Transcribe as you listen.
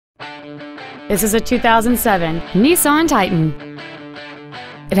This is a 2007 Nissan Titan.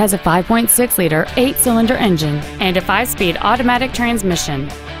 It has a 5.6-liter 8-cylinder engine and a 5-speed automatic transmission.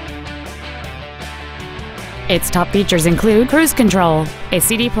 Its top features include cruise control, a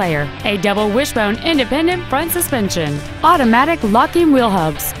CD player, a double wishbone independent front suspension, automatic locking wheel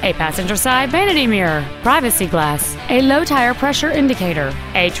hubs, a passenger side vanity mirror, privacy glass, a low tire pressure indicator,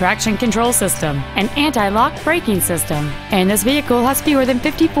 a traction control system, an anti-lock braking system, and this vehicle has fewer than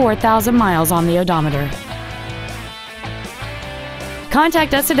 54,000 miles on the odometer.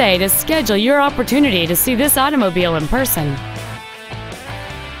 Contact us today to schedule your opportunity to see this automobile in person.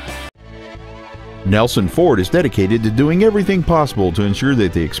 Nelson Ford is dedicated to doing everything possible to ensure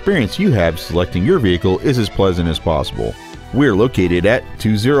that the experience you have selecting your vehicle is as pleasant as possible. We're located at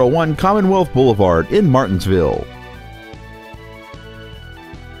 201 Commonwealth Boulevard in Martinsville.